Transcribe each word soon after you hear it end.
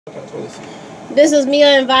This is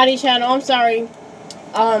Mia and Vadi channel. I'm sorry.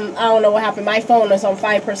 I don't know what happened. My phone is on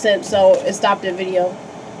 5%, so it stopped the video.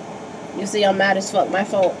 You see, I'm mad as fuck. My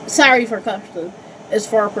phone. Sorry for cussing. It's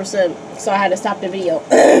 4%, so I had to stop the video.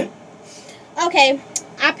 Okay,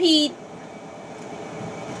 I peed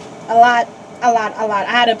a lot. I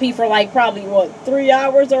had to pee for like probably what 3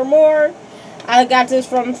 hours or more. I got this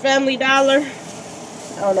from Family Dollar.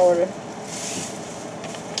 I don't know where.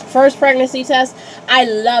 First pregnancy test. I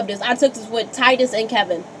love this. I took this with Titus and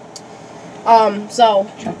Kevin. So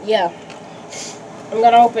yeah, I'm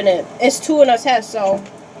gonna open it. It's 2 in a test. So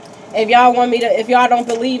if y'all want me to, if y'all don't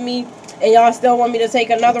believe me and y'all still want me to take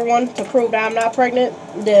another one to prove that I'm not pregnant,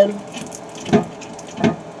 then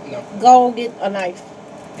no. Go get a knife.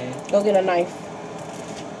 Go get a knife.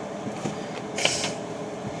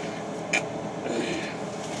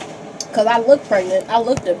 Cause I look pregnant. I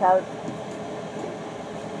look the part.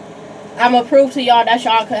 I'm gonna prove to y'all that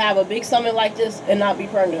y'all could have a big stomach like this and not be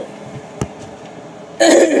pregnant.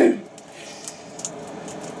 I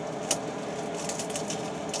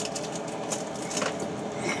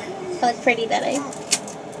look pretty that I.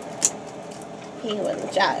 He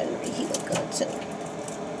wasn't jotting. He looked good too.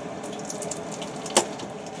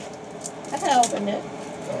 I could have opened it.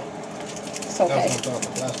 It's okay.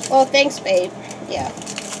 Well, thanks, babe. Yeah.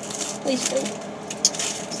 Please do.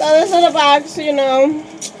 So this is the box, you know.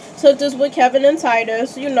 Took this with Kevin and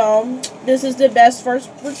Titus, you know. This is the best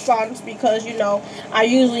first response because, you know, I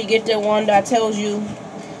usually get the one that tells you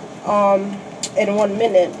in 1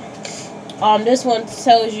 minute. This one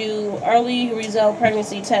tells you early result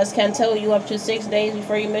pregnancy test can tell you up to 6 days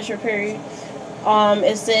before you miss your period.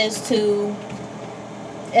 It says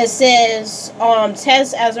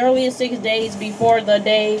test as early as 6 days before the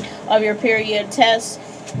day of your period. Test,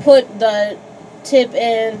 put the tip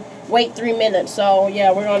in, wait 3 minutes. So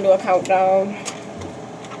yeah, we're gonna do a countdown.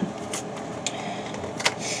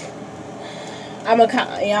 I'm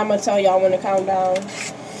gonna tell y'all when to count down.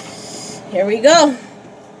 Here we go.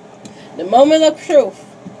 The moment of truth.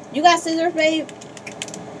 You got scissors, babe?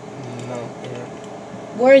 No.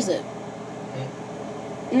 Where is it?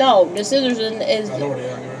 No, the scissors is. I know where they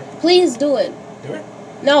are. Please do it. Do it?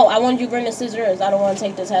 No, I want you to bring the scissors. I don't want to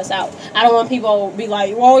take the test out. I don't want people to be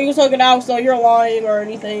like, well, you took it out, so you're lying or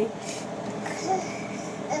anything.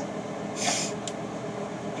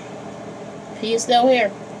 He is still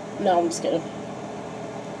here. No, I'm just kidding.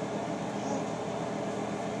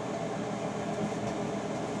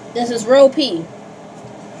 This is real pee.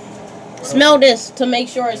 Smell this to make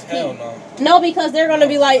sure it's pee. Hell no. No, because they're gonna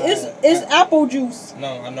be like, it's apple juice.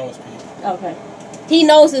 No, I know it's pee. Okay. He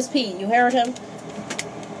knows it's pee. You heard him?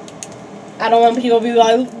 I don't want people to be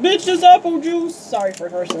like, bitch, it's apple juice. Sorry for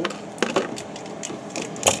cursing.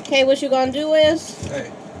 Okay, what you gonna do is,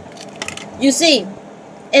 hey. You see,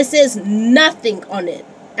 it says nothing on it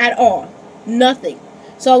at all. Nothing.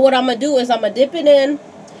 So what I'm gonna do is I'm gonna dip it in.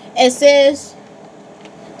 It says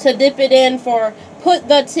to dip it in for, put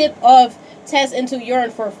the tip of test into urine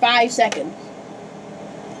for 5 seconds.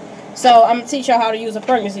 So I'm gonna teach y'all how to use a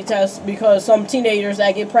pregnancy test because some teenagers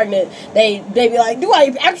that get pregnant, they be like, do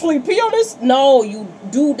I actually pee on this? No, you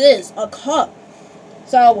do this, a cup.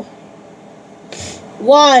 So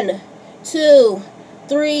 1, 2,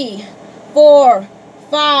 3, 4,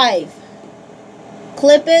 5.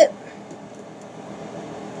 Clip it.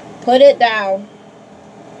 Put it down.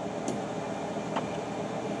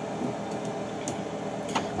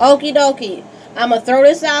 Okie dokie. I'm gonna throw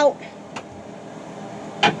this out.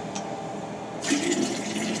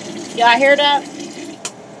 Y'all hear that?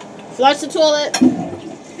 Flush the toilet.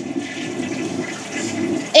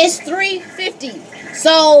 It's 3:50.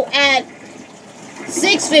 So at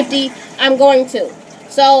 6:50, I'm going to.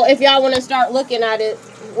 So if y'all want to start looking at it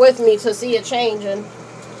with me to see it changing.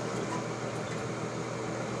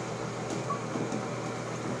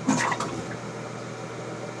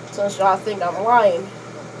 Since y'all think I'm lying.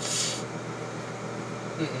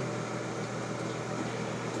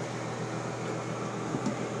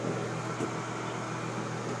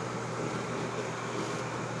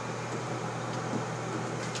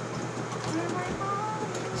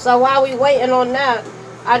 So while we waiting on that,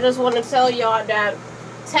 I just want to tell y'all that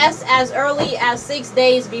test as early as 6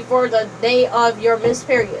 days before the day of your missed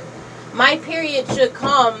period. My period should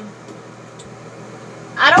come,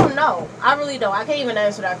 I don't know. I really don't. I can't even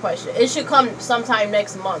answer that question. It should come sometime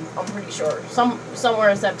next month, I'm pretty sure. Somewhere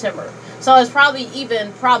in September. So it's probably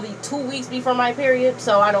 2 weeks before my period,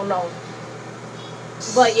 so I don't know.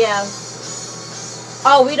 But yeah.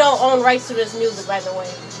 Oh, we don't own rights to this music, by the way.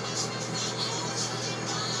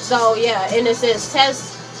 So yeah, and it says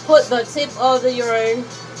test, put the tip of the urine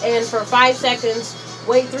in for 5 seconds,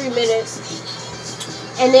 wait 3 minutes,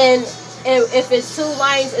 and then if it's 2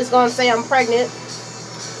 lines, it's gonna say I'm pregnant.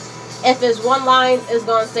 If it's 1 line, it's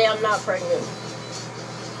gonna say I'm not pregnant.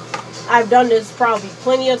 I've done this probably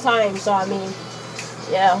plenty of times, so I mean,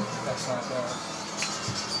 yeah. That's not bad.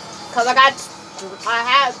 Cause I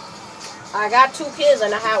got 2 kids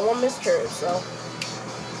and I had 1 miscarriage, so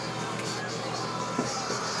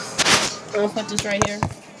I'm gonna put this right here.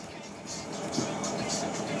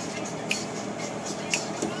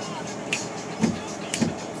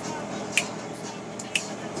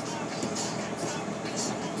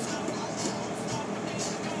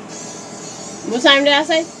 What time did I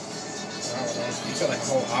say? I don't know. You said like a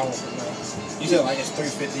whole hour from now. You said like it's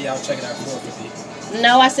 3:50. I'll check it at 4:50.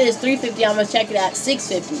 No, I said it's 3:50. I'm gonna check it at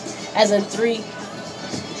 6:50, as in 3.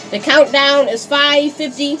 The countdown is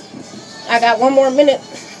 5:50. I got 1 more minute.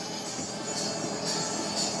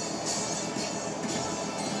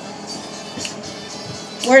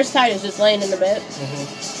 Where's Titus? Just laying in the bed.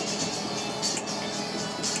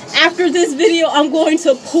 After this video, I'm going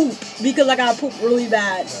to poop because I gotta poop really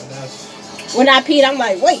bad. Yeah, When I peed, I'm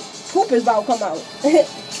like, wait, poop is about to come out.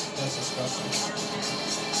 that's disgusting.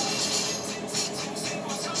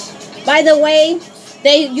 By the way,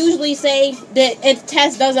 they usually say that the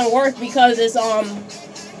test doesn't work because it's the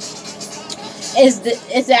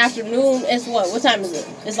afternoon. It's what time is it?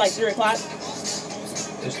 It's like 3 o'clock.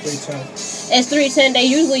 It's 3:10. It's 3:10. They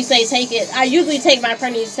usually say take it. I usually take my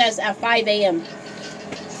pregnancy test at 5 a.m.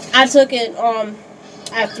 I took it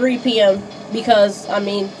at 3 p.m. because I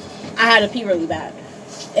mean I had to pee really bad.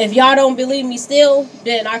 If y'all don't believe me still,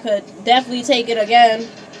 then I could definitely take it again.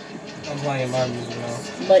 I'm playing my music now.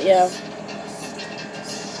 But yeah.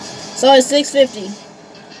 So it's 6:50.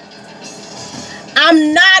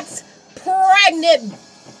 I'm not pregnant.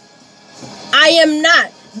 I am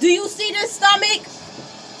not. Do you see this stomach?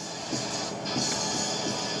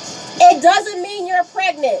 It doesn't mean you're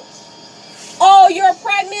pregnant. Oh, you're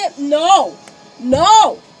pregnant? No.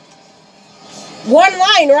 No. 1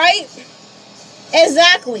 line, right?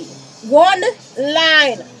 Exactly. 1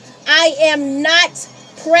 line. I am not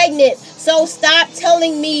pregnant. So stop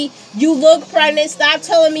telling me you look pregnant. Stop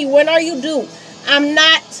telling me when are you due. I'm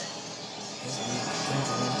not.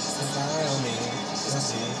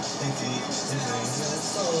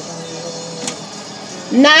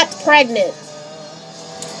 Not pregnant.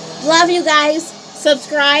 Love you guys.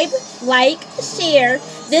 Subscribe, like, share.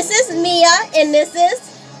 This is Mia and this is...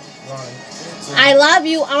 I love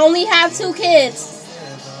you. I only have 2 kids.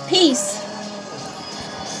 Peace.